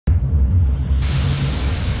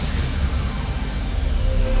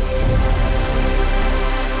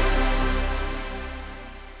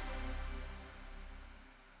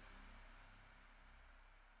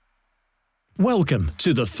Welcome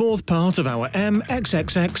to the fourth part of our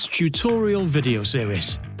MXXX tutorial video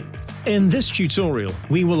series. In this tutorial,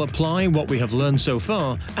 we will apply what we have learned so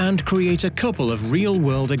far and create a couple of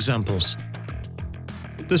real-world examples.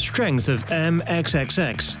 The strength of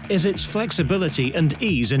MXXX is its flexibility and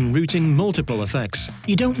ease in routing multiple effects.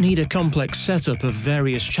 You don't need a complex setup of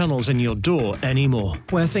various channels in your DAW anymore,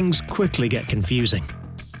 where things quickly get confusing.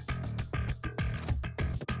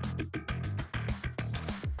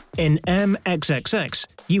 In MXXX,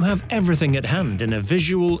 you have everything at hand in a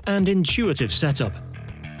visual and intuitive setup.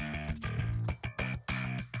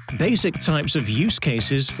 Basic types of use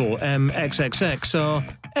cases for MXXX are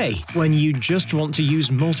A. When you just want to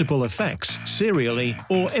use multiple effects serially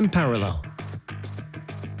or in parallel.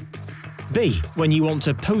 B. When you want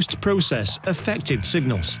to post-process affected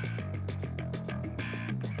signals.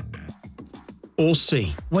 Or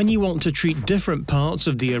C. When you want to treat different parts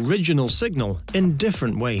of the original signal in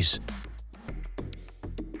different ways.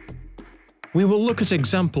 We will look at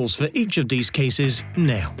examples for each of these cases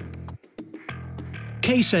now.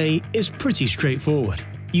 Case A is pretty straightforward.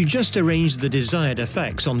 You just arrange the desired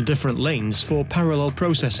effects on different lanes for parallel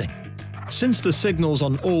processing. Since the signals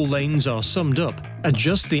on all lanes are summed up,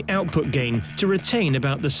 adjust the output gain to retain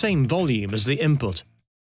about the same volume as the input.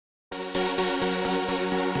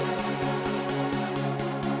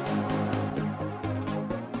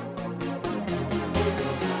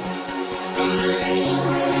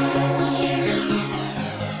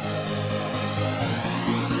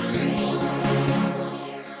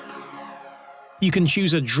 You can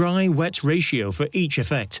choose a dry-wet ratio for each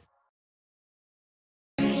effect.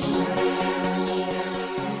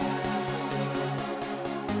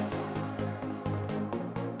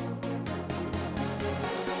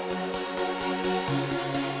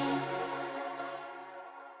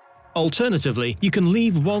 Alternatively, you can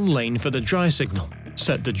leave one lane for the dry signal,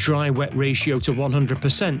 set the dry-wet ratio to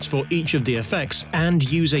 100% for each of the effects,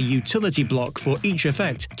 and use a utility block for each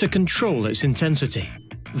effect to control its intensity.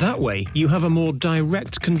 That way, you have a more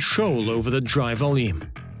direct control over the dry volume,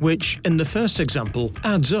 which, in the first example,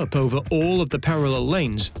 adds up over all of the parallel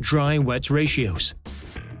lanes' dry-wet ratios.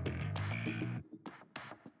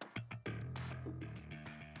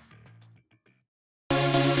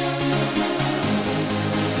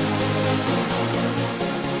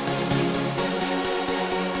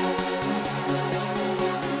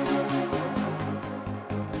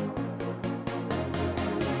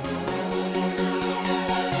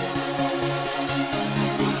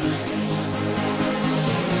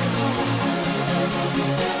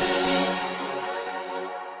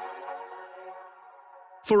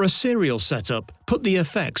 For a serial setup, put the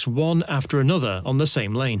effects one after another on the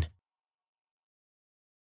same lane.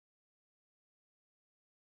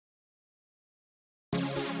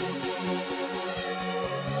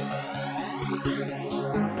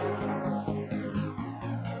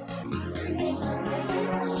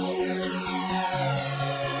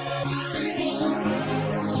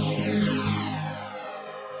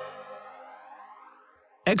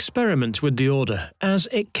 Experiment with the order, as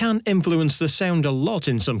it can influence the sound a lot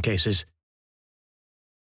in some cases.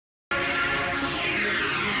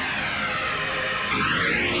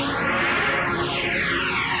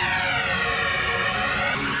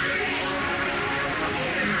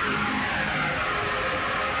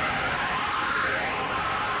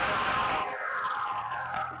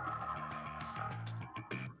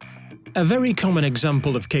 A very common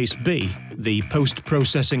example of case B, the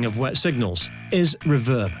post-processing of wet signals, is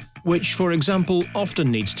reverb, which, for example,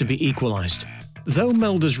 often needs to be equalized. Though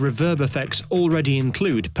Melder's reverb effects already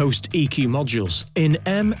include post-EQ modules, in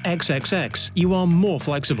MXXX you are more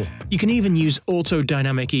flexible. You can even use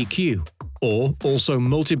auto-dynamic EQ, or also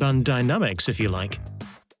multiband dynamics if you like.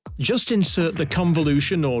 Just insert the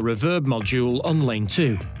convolution or reverb module on lane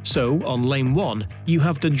 2, so on lane 1 you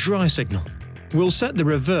have the dry signal. We'll set the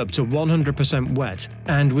reverb to 100% wet,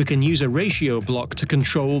 and we can use a ratio block to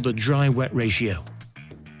control the dry-wet ratio.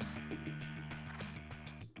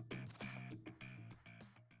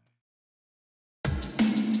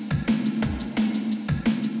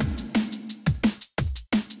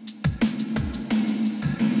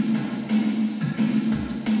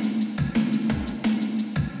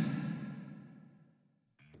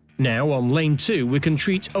 Now on lane 2 we can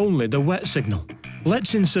treat only the wet signal.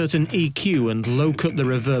 Let's insert an EQ and low-cut the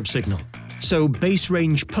reverb signal, so bass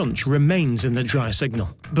range punch remains in the dry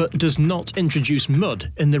signal, but does not introduce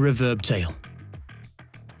mud in the reverb tail.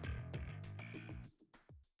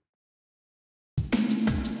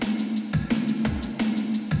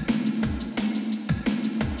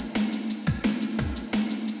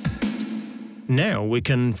 Now we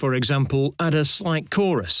can, for example, add a slight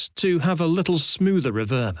chorus to have a little smoother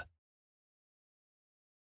reverb.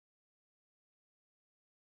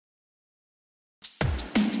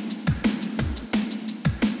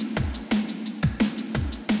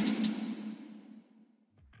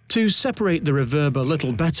 To separate the reverb a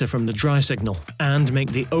little better from the dry signal and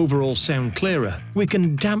make the overall sound clearer, we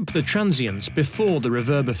can damp the transients before the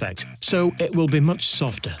reverb effect, so it will be much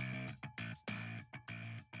softer.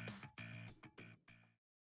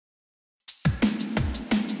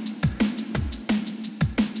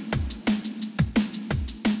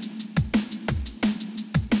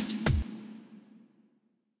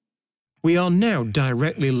 We are now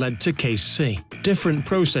directly led to case C, different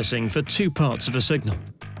processing for two parts of a signal.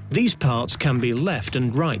 These parts can be left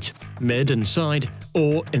and right, mid and side,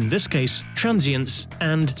 or, in this case, transients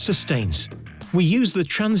and sustains. We use the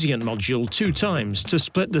transient module 2 times to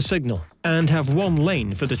split the signal, and have one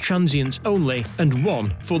lane for the transients only and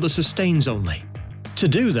one for the sustains only. To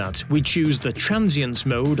do that, we choose the transients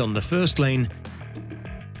mode on the first lane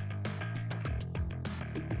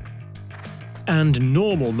and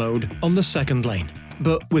normal mode on the second lane,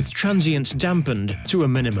 but with transients dampened to a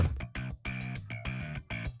minimum.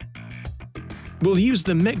 We'll use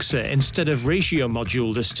the mixer instead of ratio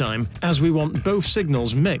module this time, as we want both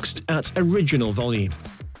signals mixed at original volume.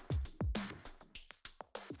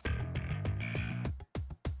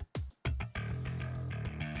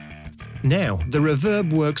 Now the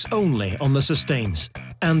reverb works only on the sustains,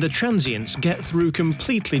 and the transients get through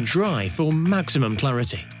completely dry for maximum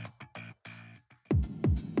clarity.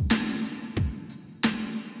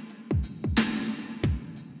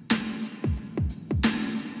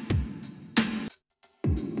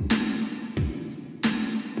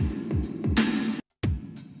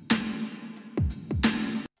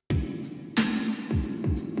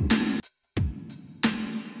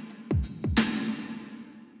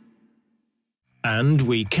 And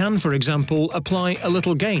we can, for example, apply a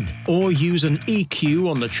little gain, or use an EQ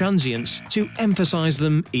on the transients to emphasize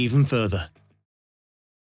them even further.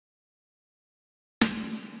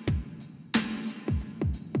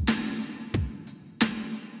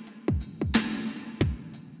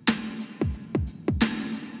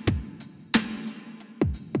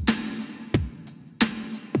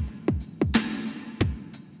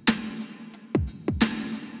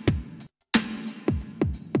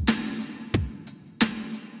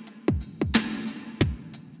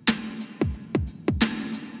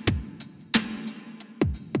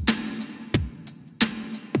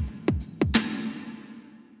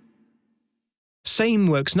 Same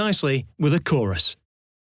works nicely with a chorus.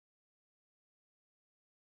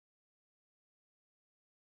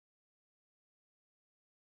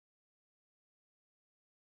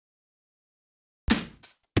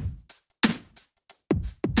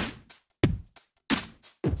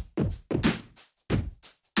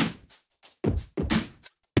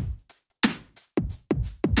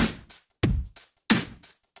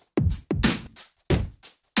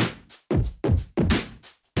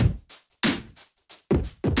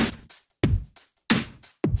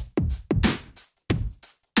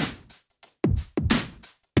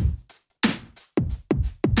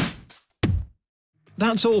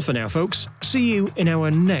 That's all for now, folks. See you in our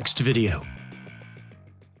next video.